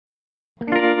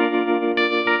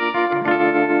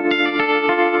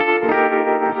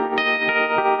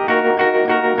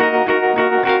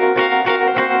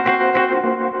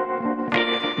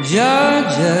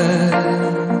Georgia,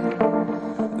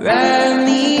 wrap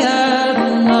me up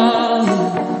in all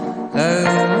I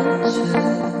want you.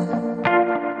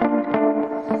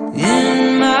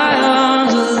 In my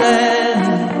arms, let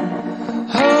me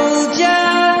hold ya.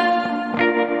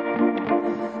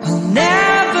 I'll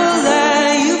never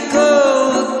let you go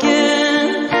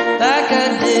again like I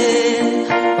did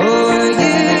or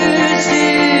used to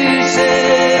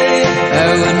say. I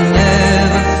would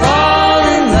never fall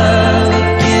in love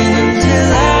again until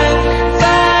I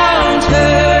found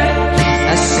her.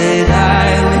 I said I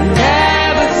would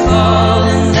never fall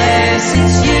unless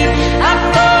it's you I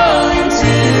fall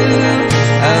into.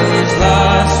 I was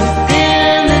lost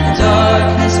within the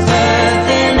darkness, but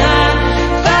then I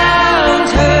found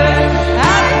her.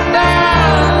 I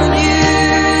found you.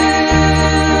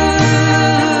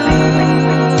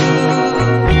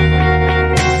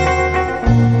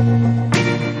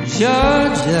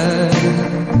 Georgia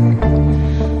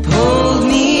pulled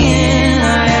me in, I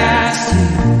asked to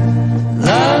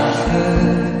love her.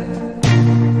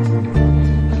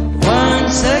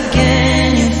 Once again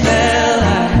you fell,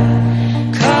 I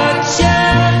caught ya.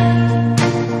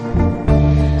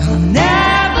 I'll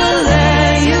never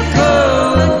let you go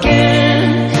again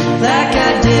like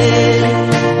I did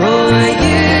or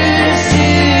used to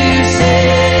say.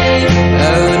 I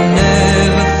would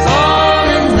never fall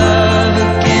in love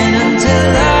again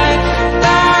until I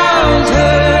found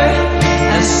her.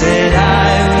 I said I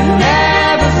would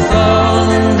never fall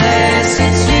unless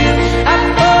it's you I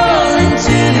fall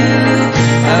into.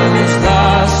 I was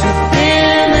lost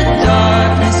within the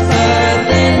darkness, but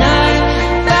then I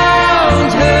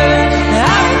found her.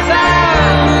 I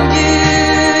found you.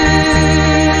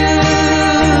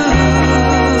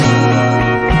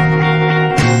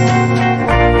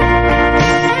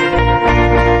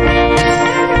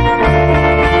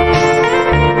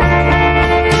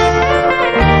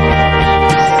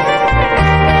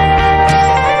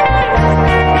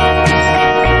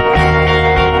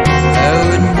 I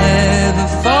would never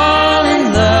fall in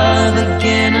love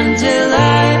again until I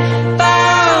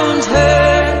found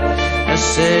her. I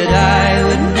said I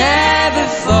would never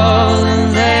fall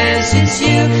unless it's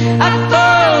you I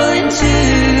fall into.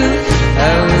 I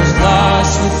was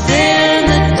lost within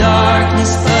the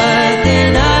darkness, but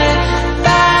then I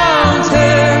found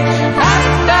her. I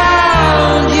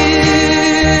found you.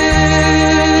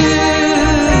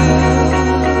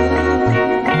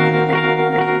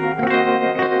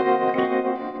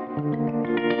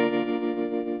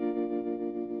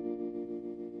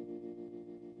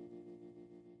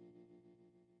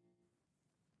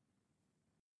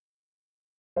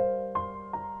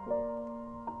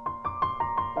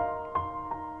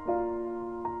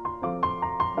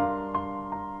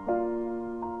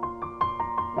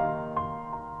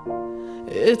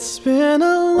 It's been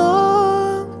a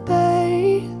long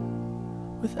day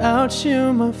without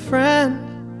you, my friend,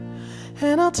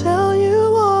 and I'll tell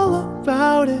you all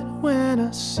about it when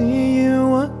I see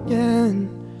you again.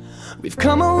 We've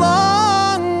come a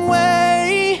long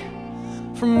way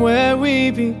from where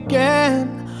we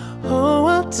began. Oh,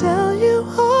 I'll tell you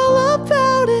all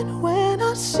about it when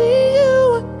I see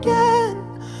you again.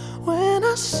 When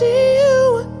I see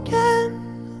you again.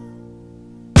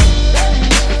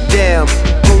 Damn,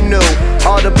 who knew?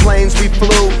 All the planes we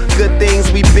flew, good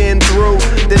things we've been through.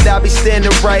 That I'll be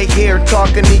standing right here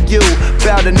talking to you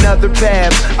about another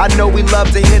path. I know we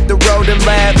love to hit the road and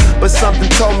laugh, but something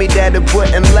told me that it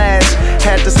wouldn't last.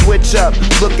 Had to switch up,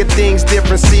 look at things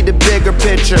different, see the bigger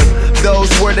picture.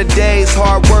 Those were the days,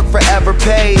 hard work forever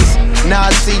pays. Now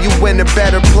I see you in a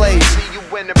better place.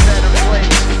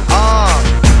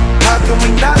 How can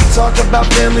we not talk about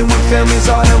family when family's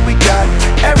all that we got?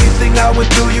 Everything I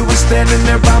went through, you were standing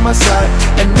there by my side,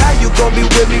 and now you gon' be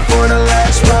with me for the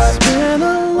last ride. It's been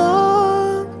a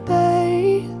long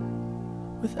day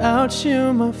without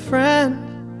you, my friend,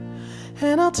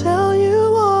 and I'll tell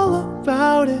you all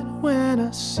about it when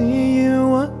I see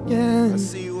you again.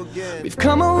 We've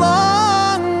come a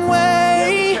long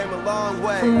way,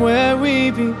 from where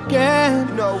we began.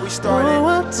 You know we started. Oh,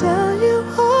 I'll tell you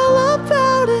all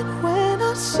about it when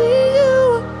I see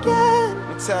you again. Let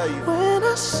me tell you. When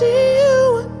I see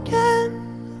you again.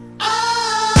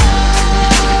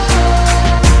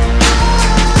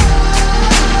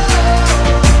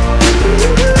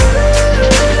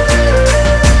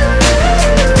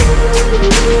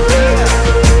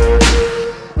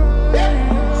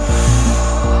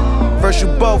 First you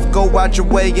both go out your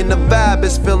way and the vibe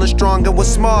is feeling strong, and what's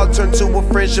small turn to a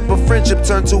friendship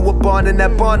turn to a bond, and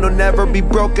that bond will never be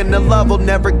broken, the love will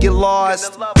never get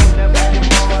lost.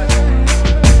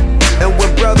 And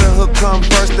when brotherhood come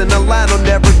first, and the line will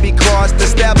never be crossed.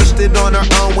 Established it on our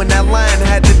own when that line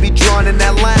had to be drawn, and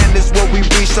that line is what we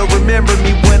reach. So remember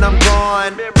me when I'm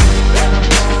gone.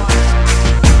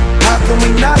 How can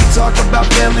we not talk about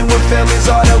family when family's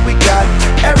all that we got?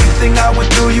 Everything I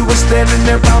went through, you were standing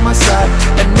there by my side,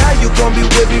 and now you gon' be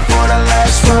with me for the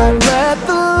last ride. Let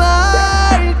the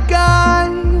light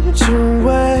guide your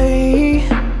way,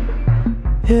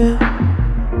 yeah.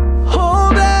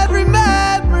 Hold every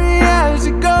memory as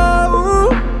you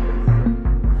go,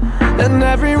 and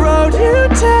every road you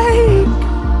take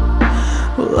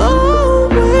will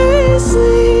always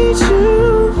lead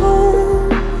you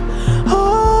home.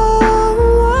 Oh,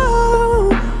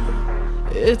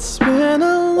 it's been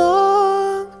a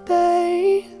long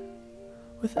day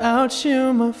without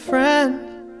you, my friend,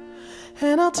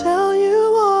 and I'll tell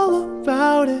you all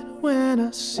about it when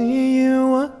I see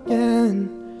you again.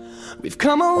 We've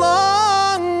come a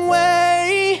long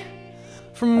way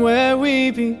from where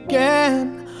we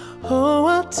began. Oh,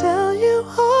 I'll tell you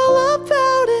all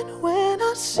about it when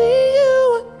I see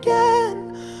you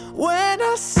again. When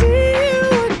I see you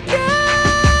again.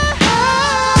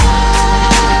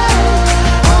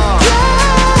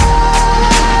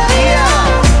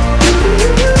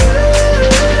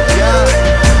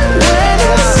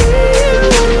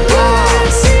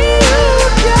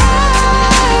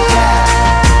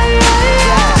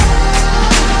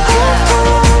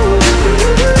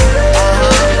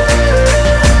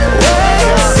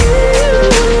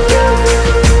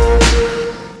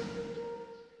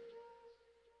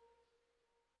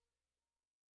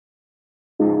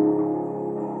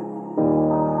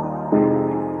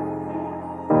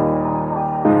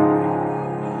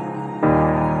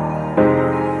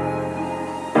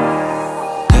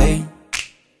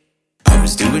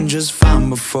 Just fine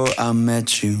before I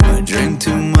met you. I drink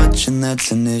too much and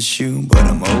that's an issue, but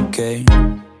I'm okay.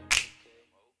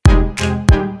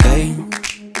 Hey,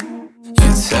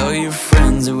 you tell your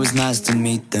friends it was nice to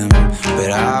meet them,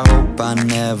 but I hope I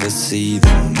never see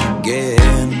them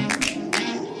again.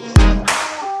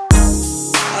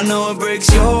 I know it breaks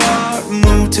your heart.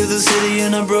 Moved to the city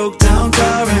in a broke down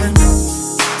car, and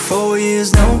 4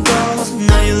 years no calls.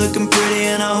 Now you're looking pretty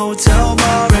in a hotel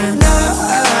bar, and I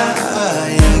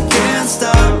can't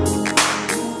stop.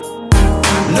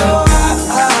 No, I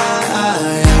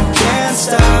can't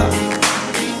stop.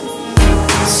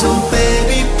 So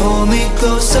baby, pull me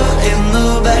closer in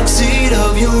the backseat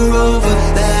of your Rover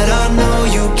that I know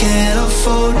you can't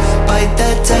afford. Bite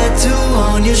that tattoo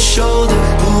on your shoulder.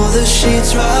 Pull the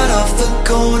sheets right off the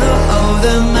corner of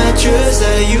the mattress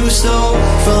that you stole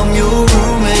from your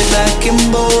roommate back in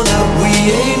Boulder. We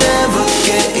ain't never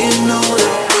getting older.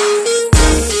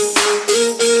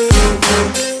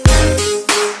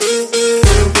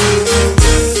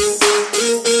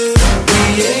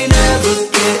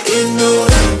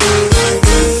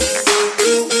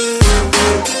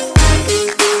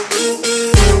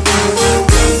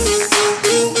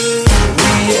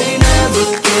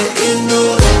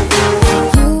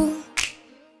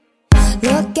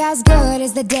 As good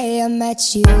as the day I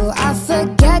met you. I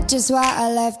forget just why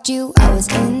I left you. I was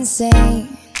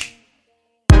insane.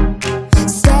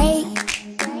 Stay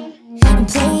and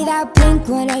play that Blink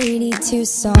 182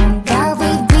 song that we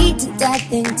beat to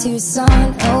death in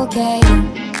Tucson. Okay,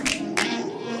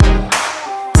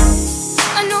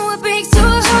 I know it breaks your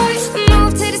heart.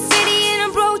 Moved to the city in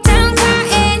a broke down car,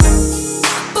 and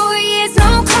 4 years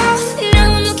no call.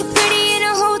 Now I'm looking pretty in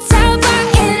a hotel bar,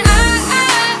 and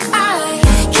I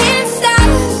can't stop.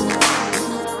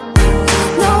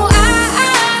 No, I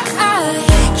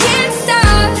can't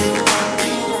stop.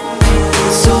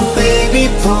 So baby,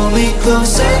 pull me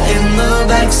closer in the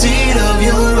backseat of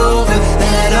your Rover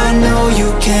that I know you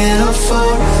can't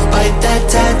afford. Bite that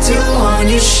tattoo on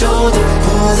your shoulder.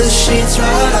 Pull the sheets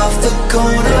right off the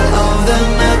corner of the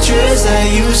mattress that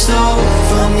you stole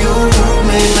from your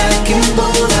roommate back in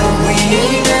Boulder. We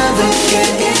ain't never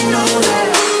getting older.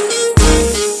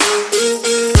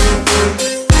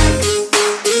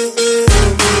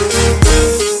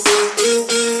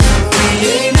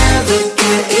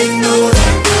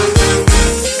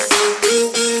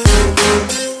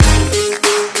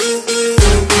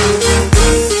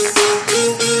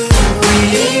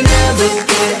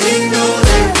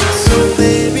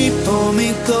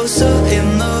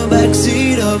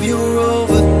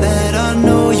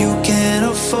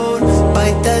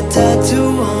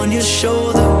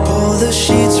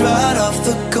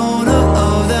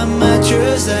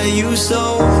 That you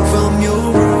stole from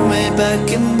your roommate back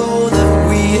in Boulder.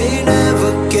 We ain't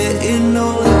never getting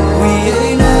older. We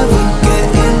ain't never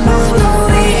getting older.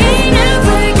 We ain't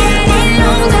never getting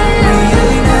older. We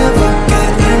ain't never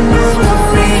getting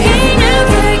older.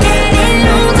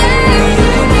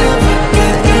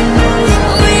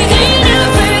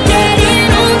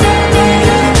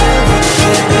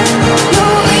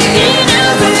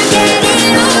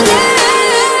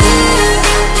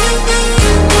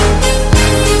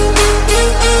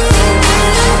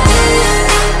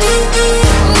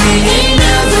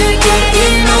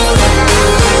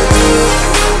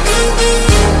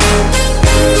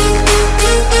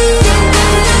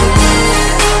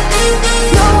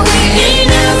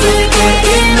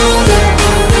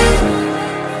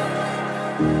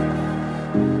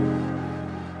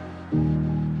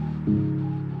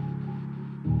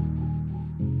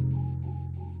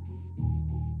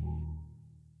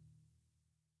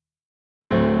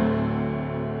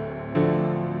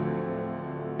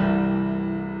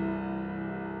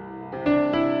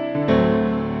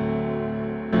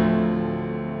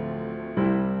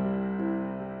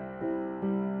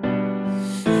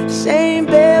 same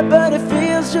bed, but it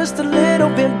feels just a little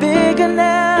bit bigger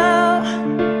now.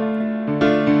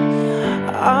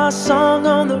 Our song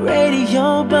on the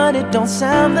radio, but it don't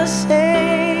sound the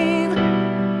same.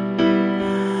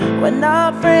 When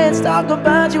our friends talk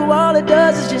about you, all it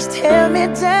does is just tear me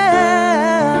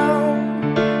down.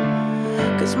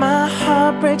 'Cause my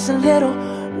heart breaks a little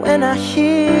when I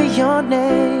hear your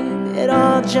name. It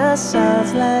all just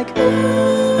sounds like ooh.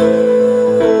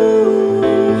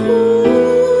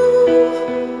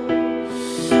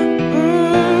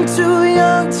 Too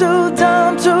young, too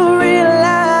dumb to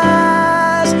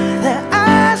realize that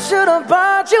I should have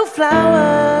bought you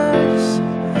flowers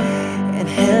and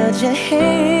held your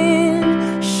hand.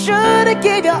 Should have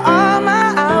gave you all my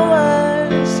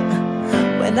hours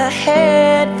when I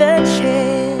had the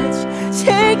chance.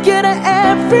 Take you to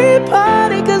every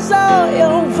party, 'cause all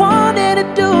you wanted to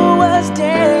do was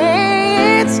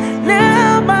dance.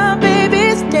 Now my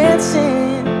baby's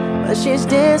dancing, but she's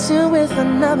dancing with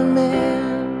another man.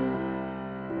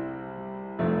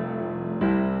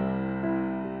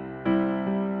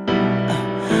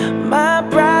 My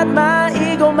pride, my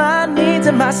ego, my needs,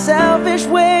 and my selfish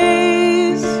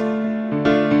ways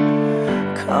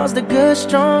caused a good,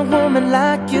 strong woman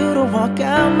like you to walk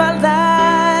out my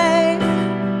life.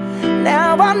 Now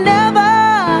I'll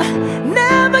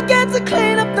never get to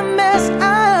clean up the mess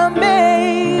I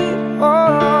made.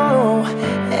 Oh,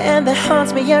 and that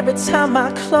haunts me every time I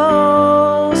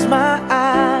close my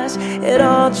eyes. It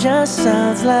all just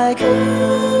sounds like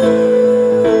ooh.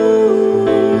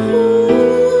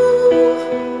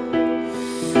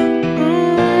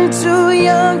 Too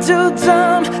young, too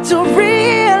dumb to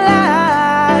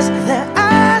realize that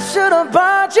I should have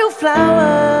bought you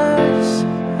flowers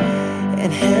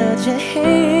and held your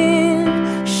hand.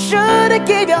 Should have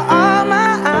gave you all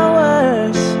my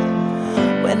hours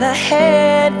when I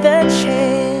had the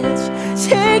chance.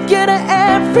 Take you to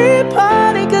every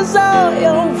party, 'cause all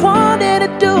you wanted to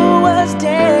do was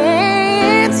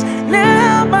dance.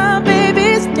 Now my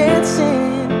baby's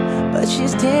dancing, but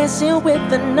she's dancing with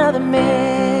another man.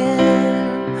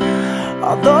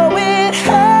 Although it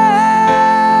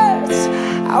hurts,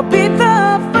 I'll be the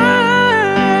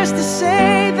first to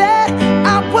say that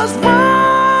I was wrong.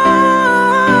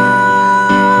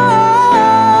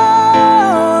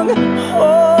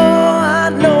 Oh, I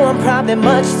know I'm probably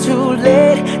much too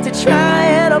late to try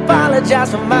and apologize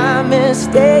for my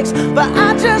mistakes, but I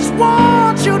just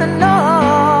want you to know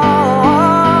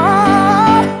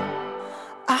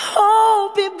I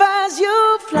hope he buys you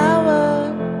flowers.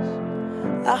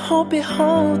 I hope he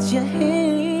holds your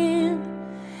hand,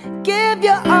 give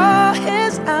you all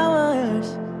his hours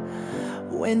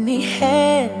when he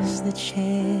has the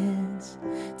chance.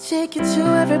 Take you to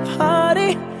every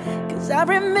party, 'cause I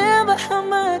remember how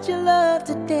much you love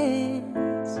to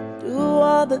dance. Do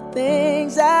all the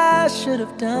things I should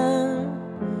have done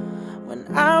when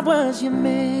I was your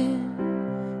man.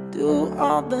 Do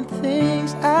all the things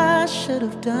I should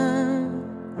have done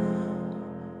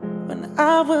when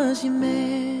I was your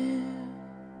man.